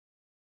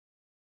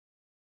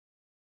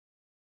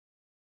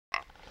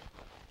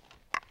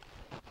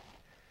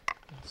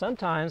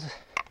sometimes,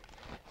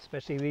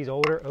 especially these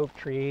older oak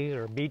trees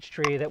or beech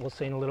tree that we'll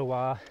see in a little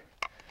while,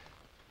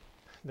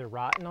 they're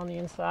rotten on the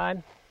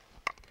inside,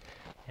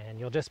 and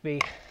you'll just be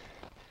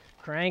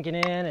cranking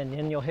in and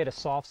then you'll hit a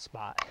soft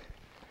spot.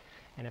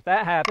 And if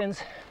that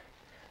happens,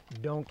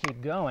 don't keep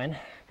going,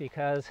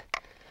 because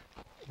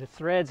the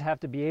threads have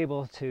to be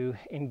able to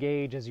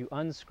engage as you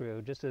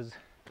unscrew, just as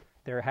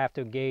they have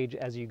to engage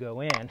as you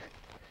go in.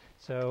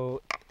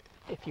 So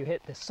if you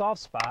hit the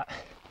soft spot,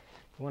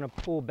 you want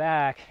to pull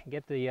back,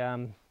 get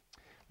the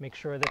make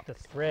sure that the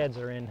threads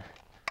are in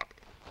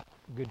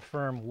good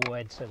firm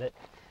wood so that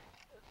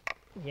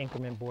the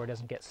increment board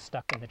doesn't get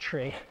stuck in the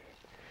tree.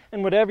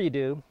 And whatever you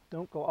do,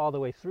 don't go all the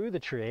way through the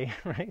tree,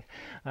 right,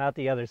 out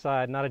the other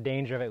side. Not a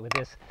danger of it with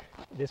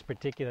this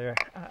particular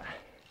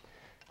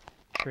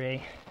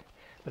tree.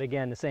 But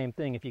again, the same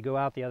thing. If you go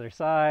out the other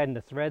side and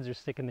the threads are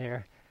sticking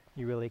there,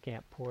 you really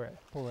can't pull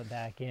it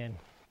back in.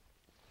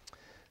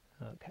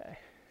 Okay,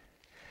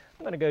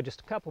 I'm going to go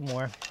just a couple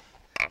more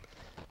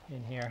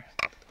in here.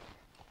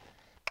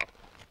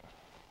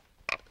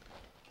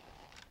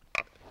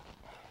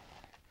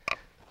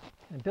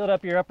 And build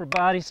up your upper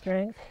body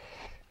strength.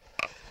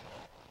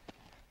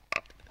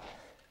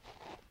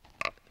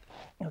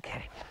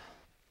 Okay,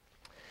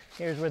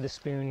 here's where the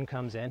spoon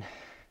comes in.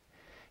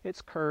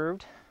 It's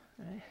curved,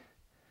 right?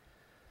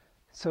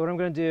 So what I'm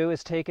going to do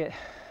is take it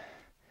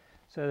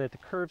so that the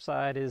curved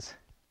side is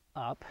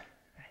up,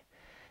 right?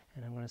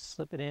 And I'm going to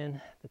slip it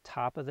in the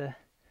top of the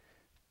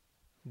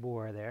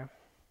bore there,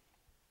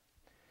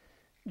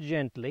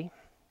 gently.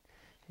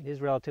 It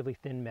is relatively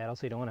thin metal,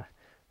 so you don't want to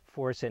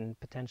force it and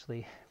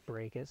potentially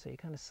break it. So you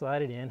kind of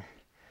slide it in,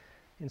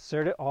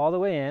 insert it all the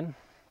way in,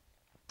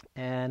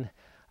 and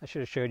I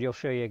should have showed you, I'll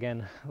show you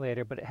again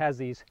later, but it has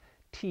these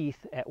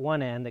teeth at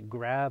one end that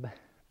grab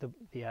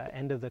the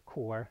end of the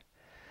core.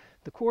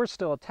 The core is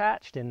still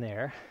attached in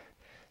there,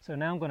 so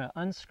now I'm going to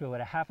unscrew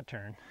it a half a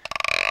turn.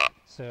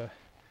 So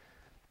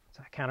it's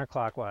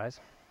counterclockwise.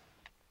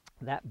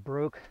 That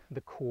broke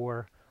the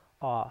core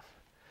off.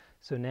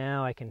 So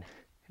now I can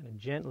kind of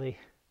gently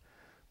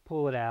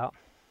pull it out,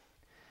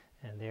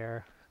 and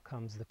there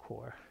comes the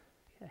core.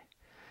 Okay.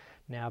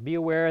 Now be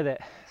aware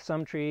that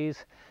some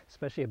trees,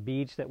 especially a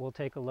beech that we'll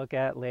take a look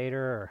at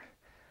later,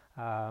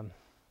 or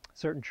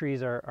certain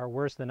trees are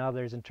worse than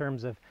others in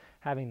terms of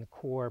having the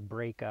core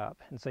break up.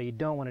 And so you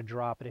don't want to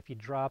drop it. If you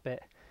drop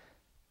it,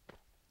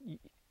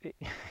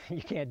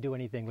 you can't do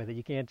anything with it.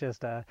 You can't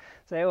just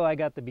say, oh, I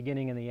got the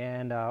beginning and the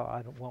end,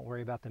 I won't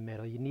worry about the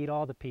middle. You need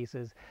all the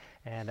pieces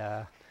and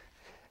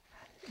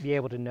be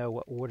able to know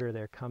what order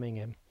they're coming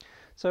in.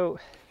 So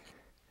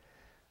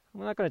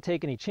I'm not going to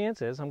take any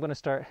chances. I'm going to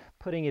start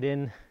putting it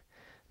in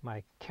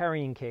my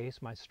carrying case,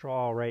 my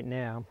straw right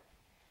now.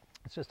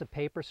 It's just a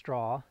paper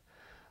straw.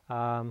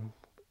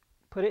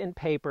 Put it in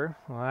paper.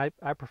 Well,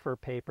 I prefer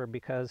paper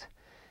because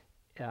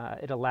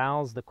it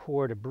allows the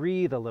core to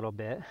breathe a little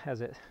bit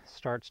as it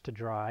starts to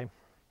dry,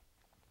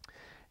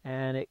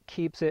 and it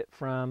keeps it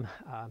from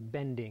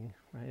bending,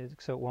 right?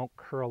 So it won't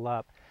curl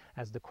up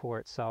as the core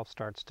itself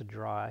starts to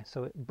dry.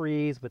 So it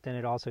breathes, but then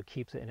it also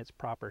keeps it in its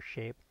proper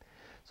shape.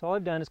 So all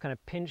I've done is kind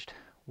of pinched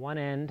one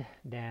end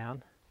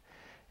down,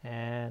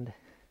 and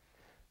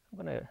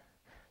I'm going to,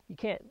 you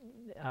can't,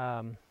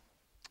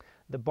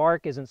 the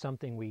bark isn't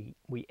something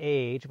we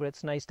age, but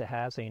it's nice to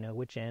have so you know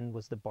which end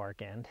was the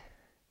bark end.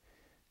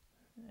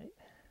 Right.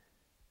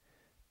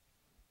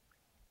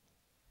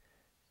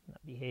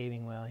 Not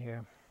behaving well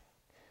here.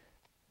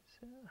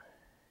 So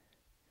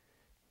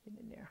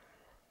get in there.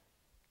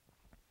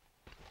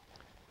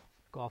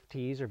 Golf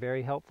tees are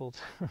very helpful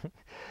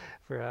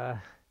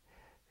for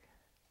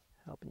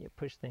helping you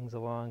push things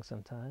along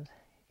sometimes.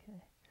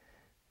 Okay.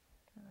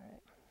 All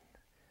right.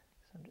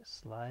 So I'm just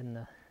sliding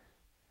the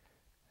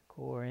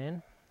core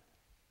in.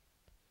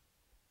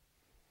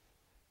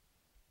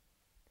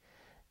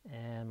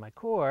 And my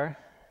core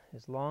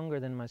is longer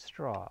than my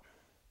straw.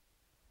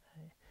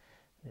 Okay.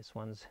 This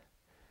one's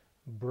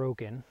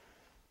broken,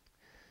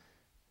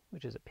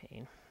 which is a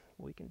pain.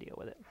 We can deal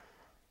with it.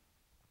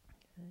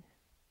 Okay.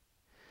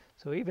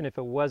 So even if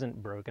it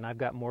wasn't broken, I've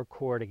got more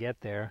core to get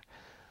there,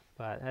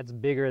 but that's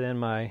bigger than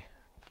my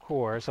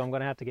core, so I'm going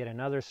to have to get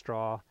another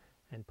straw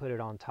and put it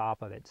on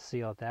top of it to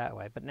seal it that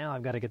way. But now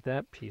I've got to get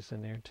that piece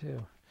in there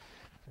too.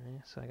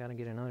 Okay. So I got to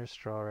get another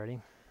straw ready.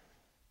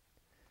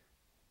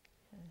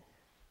 Okay.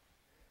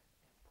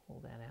 Pull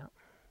that out.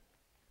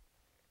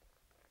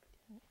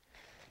 Okay.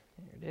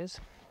 There it is.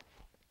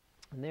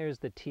 And there's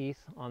the teeth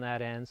on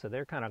that end, so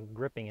they're kind of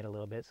gripping it a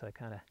little bit, so I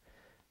kind of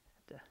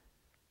have to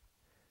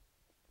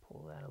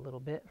pull that a little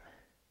bit.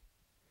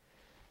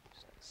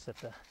 Just set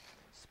the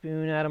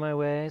spoon out of my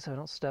way so I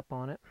don't step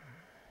on it.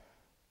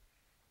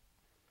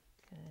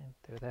 Okay,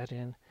 throw that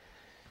in.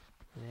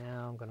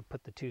 Now I'm going to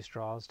put the two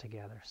straws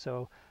together.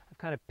 So I've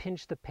kind of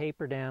pinched the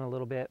paper down a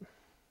little bit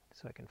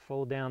so I can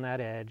fold down that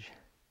edge,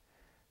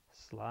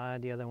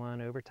 slide the other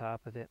one over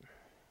top of it.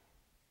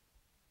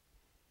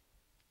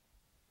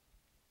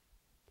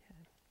 Okay.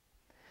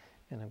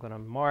 And I'm going to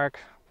mark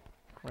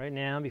right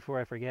now, before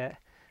I forget,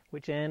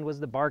 which end was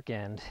the bark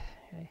end.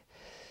 Okay.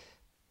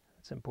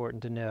 It's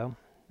important to know.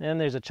 And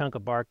there's a chunk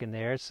of bark in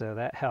there, so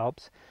that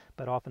helps,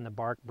 but often the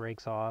bark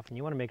breaks off, and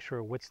you want to make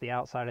sure what's the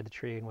outside of the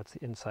tree and what's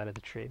the inside of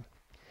the tree.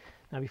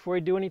 Now before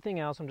we do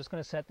anything else, I'm just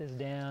going to set this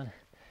down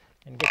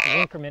and get the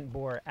increment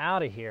borer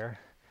out of here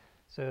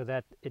so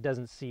that it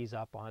doesn't seize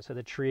up on it. So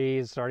the tree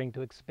is starting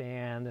to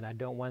expand, and I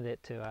don't want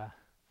it to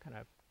kind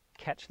of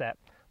catch that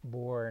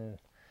borer and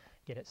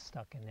get it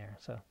stuck in there.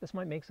 So this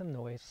might make some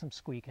noise, some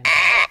squeaking.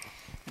 I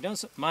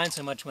don't mind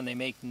so much when they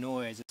make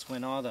noise. It's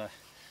when all the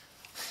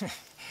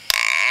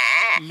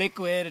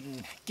liquid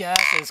and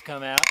gases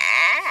come out.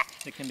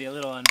 It can be a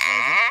little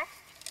unpleasant.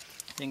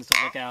 Things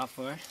to look out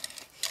for.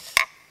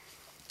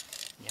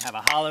 You have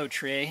a hollow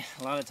tree.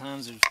 A lot of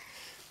times there's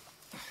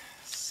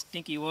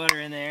stinky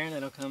water in there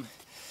that'll come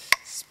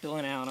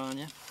spilling out on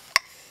you.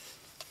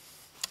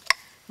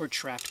 Or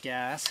trapped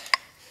gas.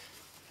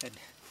 Had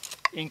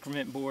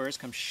increment borers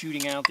come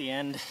shooting out the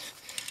end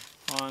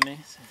on me.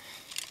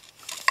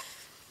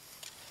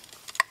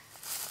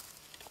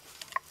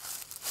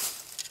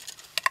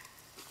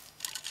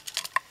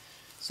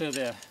 So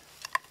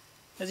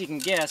as you can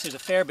guess, there's a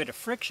fair bit of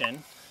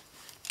friction.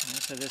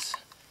 So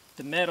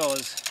the metal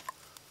is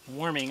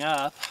warming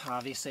up,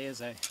 obviously, as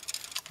I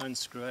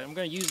unscrew it. I'm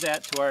going to use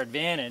that to our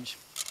advantage.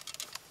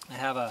 I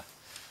have a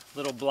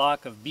little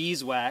block of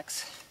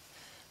beeswax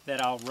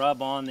that I'll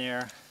rub on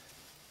there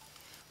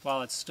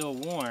while it's still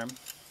warm.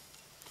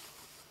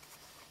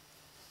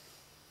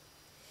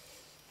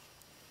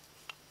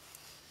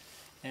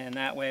 And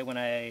that way when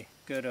I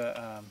go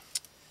to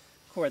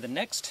core the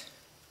next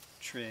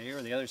tree,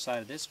 or the other side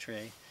of this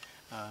tree,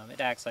 it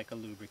acts like a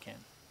lubricant.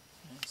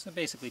 So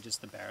basically just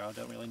the barrel. I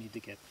don't really need to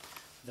get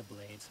the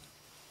blades.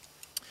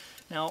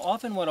 Now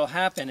often what will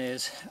happen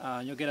is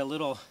you'll get a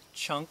little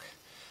chunk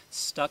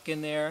stuck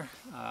in there,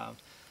 kind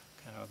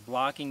of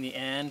blocking the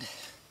end.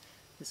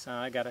 This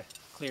I got to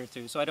clear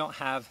through, so I don't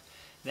have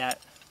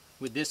that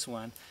with this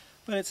one,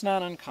 but it's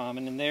not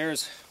uncommon. And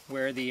there's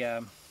where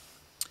the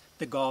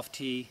golf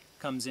tee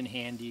comes in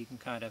handy. You can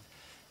kind of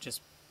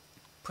just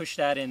push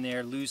that in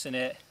there, loosen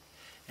it,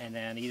 and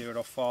then either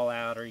it'll fall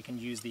out, or you can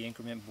use the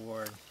increment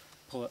board,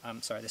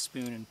 the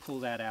spoon, and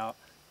pull that out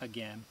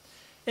again.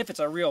 If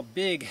it's a real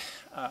big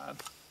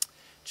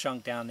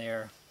chunk down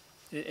there,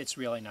 it's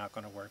really not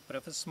going to work. But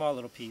if it's a small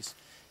little piece,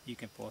 you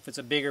can pull. If it's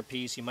a bigger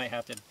piece, you might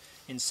have to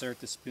insert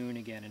the spoon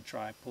again and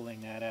try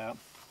pulling that out.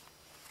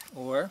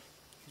 Or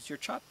use your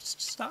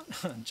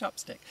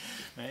chopstick.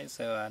 Right?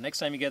 So next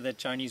time you go to the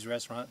Chinese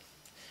restaurant,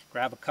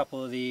 grab a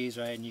couple of these,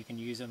 right, and you can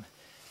use them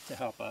to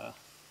help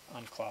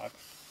unclog.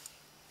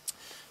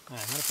 All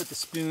right, I'm going to put the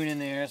spoon in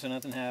there so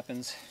nothing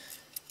happens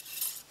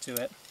to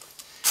it.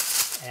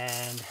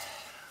 And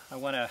I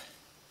want to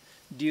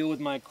deal with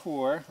my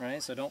core,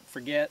 right? So don't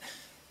forget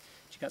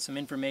you got some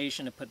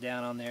information to put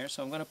down on there.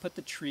 So I'm going to put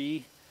the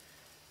tree,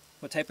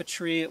 what type of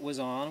tree it was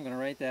on. I'm going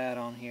to write that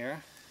on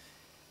here.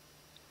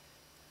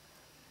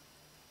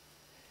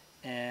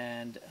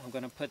 And I'm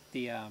going to put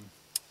the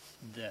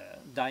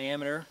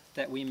diameter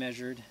that we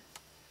measured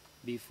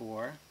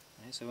before.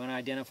 Okay, so we want to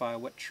identify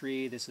what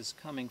tree this is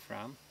coming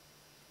from.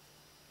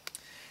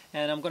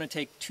 And I'm going to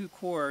take two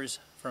cores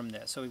from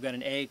this. So we've got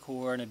an A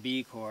core and a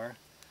B core.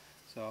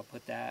 So I'll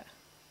put that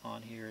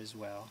on here as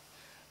well.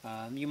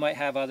 You might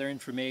have other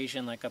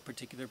information like a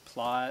particular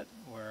plot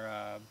or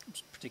a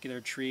particular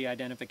tree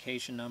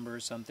identification number or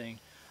something.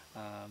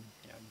 You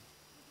know,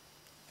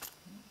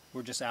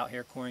 we're just out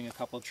here coring a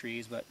couple of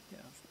trees, but you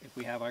know, if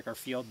we have like our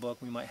field book,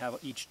 we might have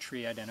each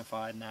tree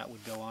identified, and that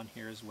would go on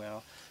here as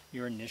well.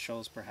 Your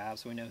initials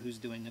perhaps, so we know who's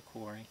doing the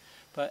coring.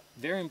 But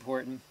very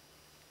important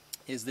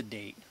is the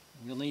date.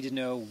 You'll need to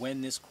know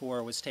when this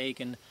core was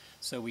taken,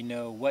 so we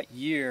know what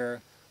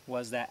year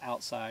was that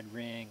outside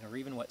ring, or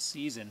even what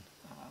season.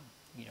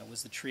 You know,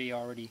 was the tree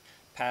already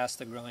past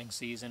the growing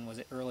season? Was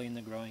it early in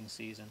the growing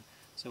season?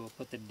 So we'll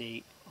put the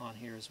date on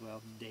here as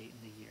well, the date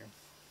and the year.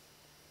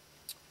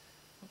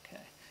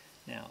 Okay,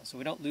 now, so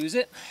we don't lose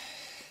it,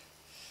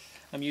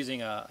 I'm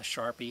using a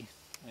Sharpie,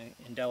 right,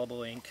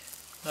 indelible ink.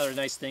 Another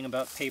nice thing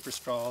about paper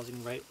straws, you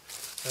can write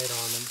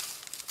on them.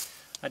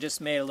 I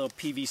just made a little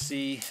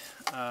PVC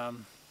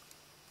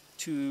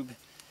tube.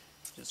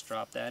 Just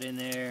drop that in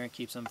there. It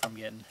keeps them from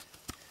getting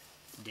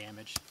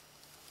damaged.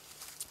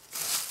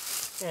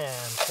 And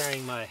I'm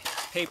carrying my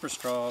paper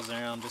straws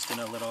around just in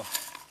a little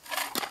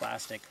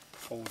plastic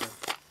holder.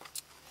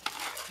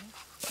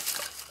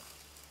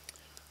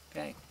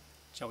 Okay,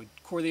 shall we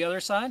core the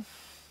other side?